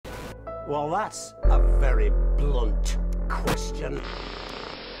Well, that's a very blunt question.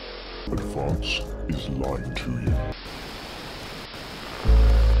 But France is lying to you.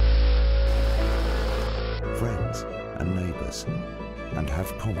 Friends and neighbours, and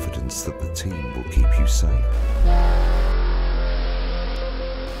have confidence that the team will keep you safe.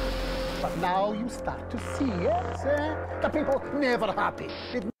 But now you start to see, yes, the people never happy.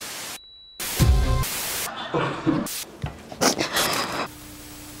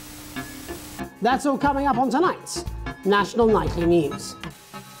 That's all coming up on tonight's National Nightly News.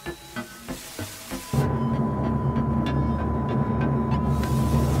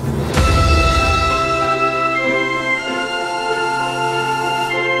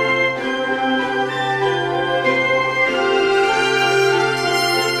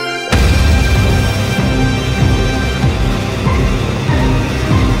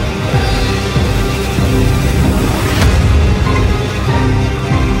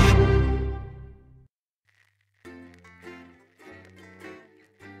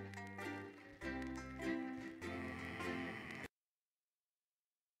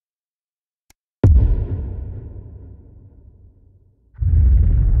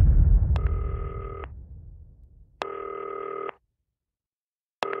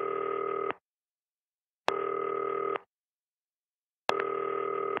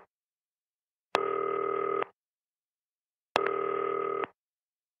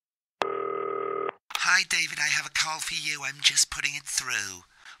 Hi, David, I have a call for you. I'm just putting it through.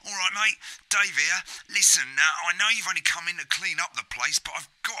 All right, mate. Dave here. Listen, I know you've only come in to clean up the place, but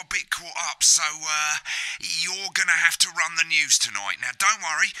I've got a bit caught up, so you're going to have to run the news tonight. Now, don't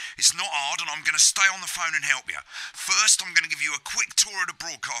worry. It's not hard, and I'm going to stay on the phone and help you. First, I'm going to give you a quick tour of the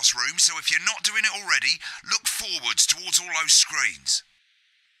broadcast room, so if you're not doing it already, look forwards towards all those screens.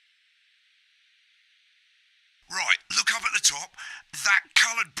 Right, look up at the top. That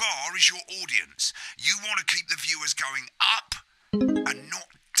coloured bar is your audience. You want to keep the viewers going up and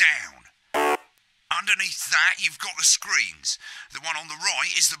not down. Underneath that, you've got the screens. The one on the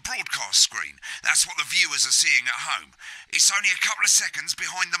right is the broadcast screen. That's what the viewers are seeing at home. It's only a couple of seconds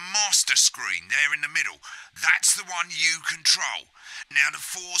behind the master screen there in the middle. That's the one you control. Now, the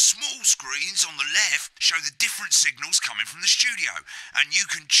four small screens on the left show the different signals coming from the studio, and you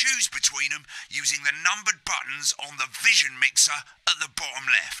can choose between them using the numbered buttons on the vision mixer at the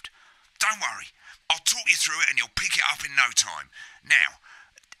bottom left. Don't worry, I'll talk you through it and you'll pick it up in no time. Now,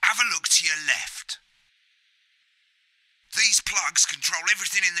 have a look to your left. These plugs control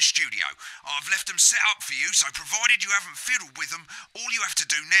everything in the studio. I've left them set up for you, so provided you haven't fiddled with them, all you have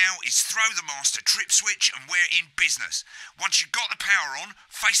to do now is throw the master trip switch and we're in business. Once you've got the power on,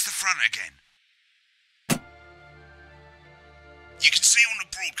 face the front again. You can see on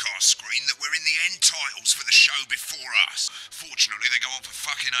the broadcast screen that we're in the end titles for the show before us. Fortunately, they go on for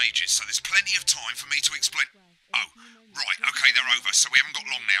fucking ages, so there's plenty of time for me to explain... Oh, right, okay, they're over, so we haven't got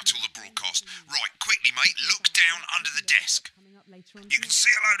long now till the broadcast. Right, quickly, mate, look down under the desk. You can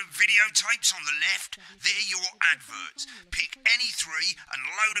see a load of videotapes on the left. They're your adverts. Pick any three and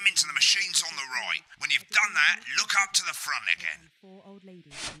load them into the machines on the right. When you've done that, look up to the front again. Four old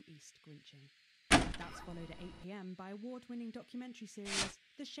ladies in East Grinching. That's followed at 8 p.m. by award-winning documentary series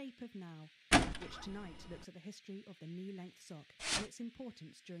The Shape of Now, which tonight looks at the history of the knee-length sock and its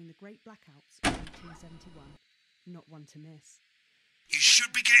importance during the Great Blackouts of 1871. Not one to miss. You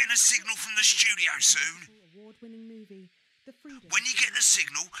should be getting a signal from the studio soon. Award-winning movie, The Freedom. When you get the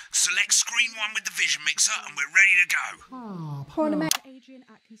signal, select screen 1 with the vision mixer and we're ready to go. Adrian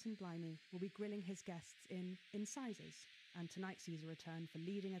Atkinson Blimey will be grilling his guests in Incisors, and tonight sees a return for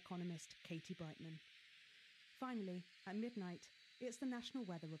leading economist Katie Brightman. Finally, at midnight, it's the National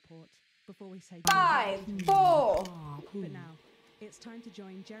Weather Report. Before we say 5, 4. But now, it's time to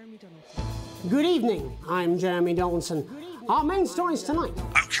join Jeremy Donaldson. Good evening, I'm Jeremy Donaldson. Our main stories tonight.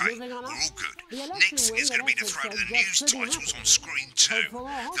 Okay, we're all good. Next is going to be the throw to the news titles on screen 2.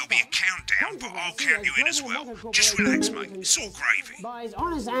 There'll be a countdown, but I'll count you in as well. Just relax, mate. It's all gravy. Buys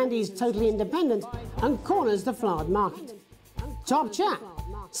Honest Andy's Totally Independent and corners the flowered market. Top chat.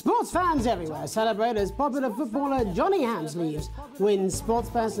 Sports fans everywhere celebrate as popular footballer Johnny Hamsleeves wins Sports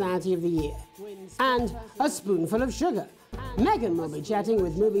Personality of the Year. And a spoonful of sugar. Meghan will be chatting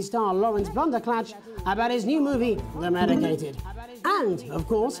with movie star Lawrence Blunderclatch about his new movie, The Medicated. And, of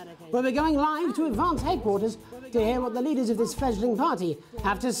course, we'll be going live to Advance headquarters to hear what the leaders of this fledgling party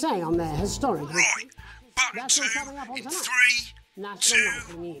have to say on their historic... Right, button 2 in 3, 2,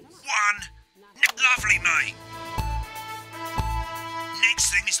 1. Lovely, mate.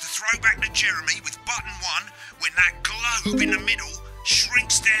 Next thing is to throw back to Jeremy with button 1 when that globe in the middle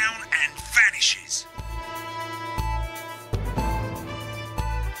shrinks down and vanishes.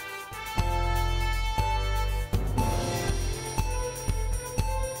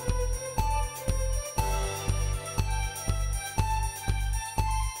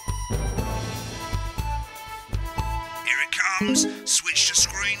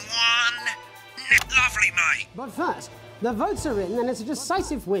 mate. But first, the votes are in and it's a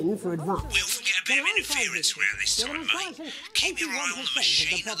decisive win for Advance. We'll forget a bit of interference around this time, mate. Keep your eye on the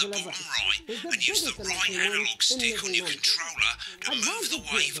machine at the bottom right and use the right analog stick on your controller to move the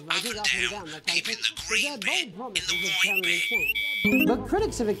wave up and down, keeping the green bit in the white bit. But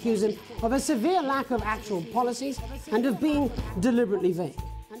critics have accused him of a severe lack of actual policies and of being deliberately vague.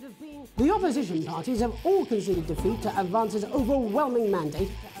 The opposition parties have all conceded defeat to Advance's overwhelming mandate,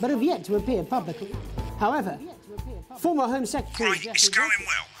 but have yet to appear publicly. However, former Home Secretary... Right, it's going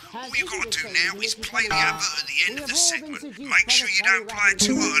well. All you've got to do now is play the advert at the end of the segment. Make sure you don't play it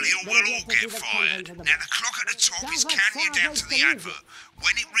too early or we'll all get fired. Now, the clock at the top is counting you down to the advert.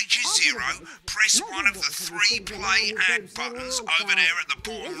 When it reaches 0, press one of the 3 play ad buttons over there at the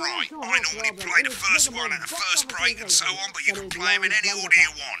bottom right. I normally play the first one at the first break and so on, but you can play them in any order you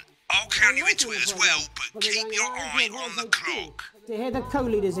want. I'll count you into it as well, but keep your eye on the clock. To hear the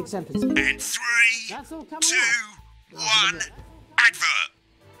co-leader's acceptance. And 3, 2, 1, advert.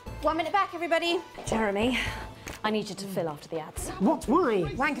 1 minute back, everybody. Jeremy, I need you to fill after the ads. What? Why?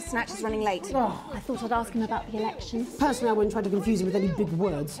 Wanker Snatch is running late. Oh. I thought I'd ask him about the elections. Personally, I wouldn't try to confuse him with any big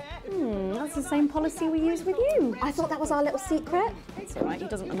words. That's the same policy we use with you. I thought that was our little secret. It's all right, he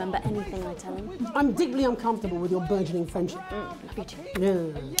doesn't remember anything I tell him. I'm deeply uncomfortable with your burgeoning friendship. Love you too.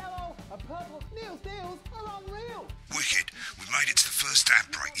 No. Wicked, we've made it to the first ad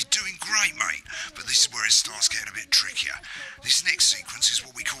break. You're doing great, mate. But this is where it starts getting a bit trickier. This next sequence is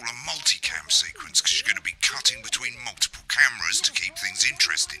what we call a multicam sequence, because you're going to be cutting between multiple cameras to keep things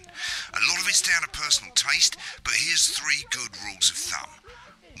interesting. A lot of it's down to personal taste, but here's 3 good rules of thumb.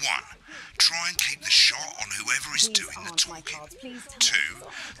 1. Try and keep the shot on whoever is doing the talking. 2.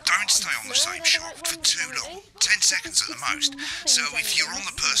 Don't stay on the same shot for too long, 10 seconds at the most. So if you're on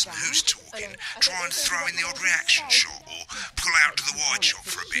the person who's talking, try and throw in the odd reaction shot or pull out to the wide shot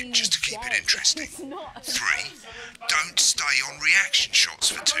for a bit just to keep it interesting. 3. Don't stay on reaction shots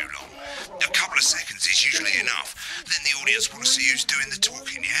for too long. A couple of seconds is usually enough. Then the audience want to see who's doing the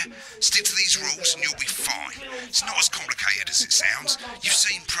talking, yeah? Stick to these rules and you'll be fine. It's not as complicated as it sounds. You've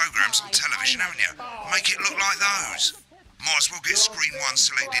seen programs on television, haven't you? Make it look like those. Might as well get screen 1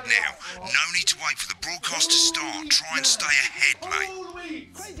 selected now. No need to wait for the broadcast to start. Try and stay ahead, mate.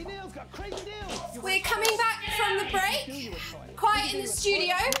 We're coming back from the break. Quiet in the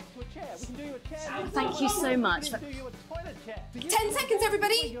studio. Thank you so much. 10 seconds,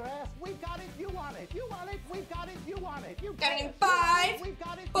 everybody. Going in 5,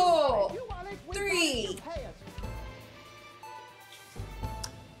 4, 3.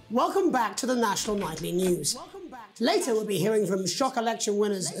 Welcome back to the National Nightly News. Later we'll be hearing from shock election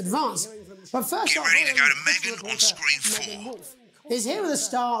winners Advance. But first Get ready to go to Megan on screen 4. Is here with a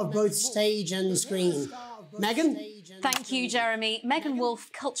star of both stage and screen. Megan? Thank you, Jeremy. Megan Wolfe,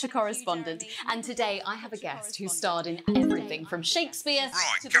 culture correspondent. And today I have a guest who starred in everything from Shakespeare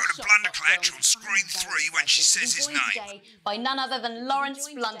Right, to go the to shop Blunderclatch films. on screen 3 when she says his Joined name. today by none other than Lawrence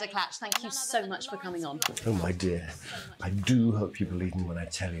Blunderclatch. Thank you so much for coming on. Oh, my dear, I do hope you believe me when I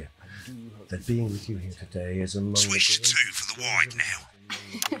tell you that being with you here today is among Switch to 2 for the wide now.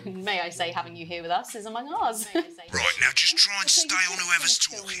 May I say, having you here with us is among ours. Right, now just try and stay on whoever's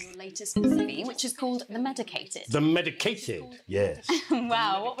talking. Your latest movie, which is called The Medicated. The Medicated, yes.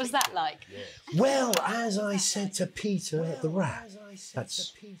 Wow, what was that like? Well, as I said to Peter at the Rat,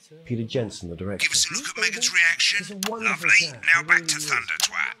 that's Peter Jensen, the director. Give us a look at Megan's reaction. He's a wonderful Lovely. chap. Now back to Thunder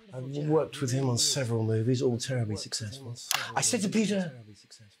Twat. I've worked with him on several movies, all terribly successful. I said to Peter,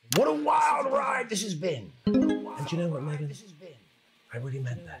 what a wild ride this has been. And you know what, Megan? I really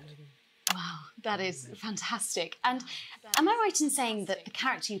meant that. Wow, that is fantastic. And am I right in saying that the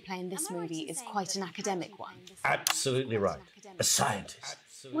character you play in this movie is quite an academic one? Absolutely right. A scientist.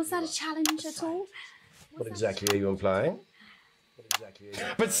 Was that a challenge at all? What exactly are you implying?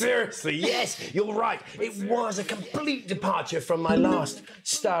 But seriously, yes, you're right. It was a complete departure from my last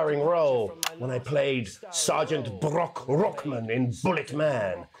starring role when I played Sergeant Brock Rockman in Bullet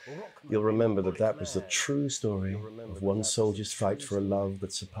Man. You'll remember that that was the true story of one soldier's fight for a love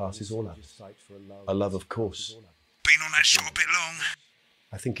that surpasses all others. A love, of course. Been on that shot a bit long.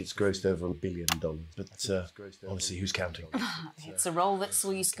 I think it's grossed over $1 billion, but honestly, who's counting? It's a role that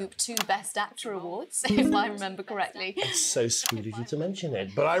saw you scoop 2 Best Actor awards, if I remember correctly. It's so sweet of you to mention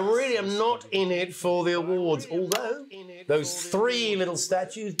it, but I really am not in it for the awards, although those 3 little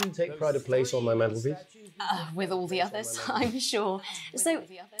statues do take pride of place on my mantelpiece. With all the others, I'm sure. So,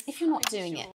 if you're not doing it,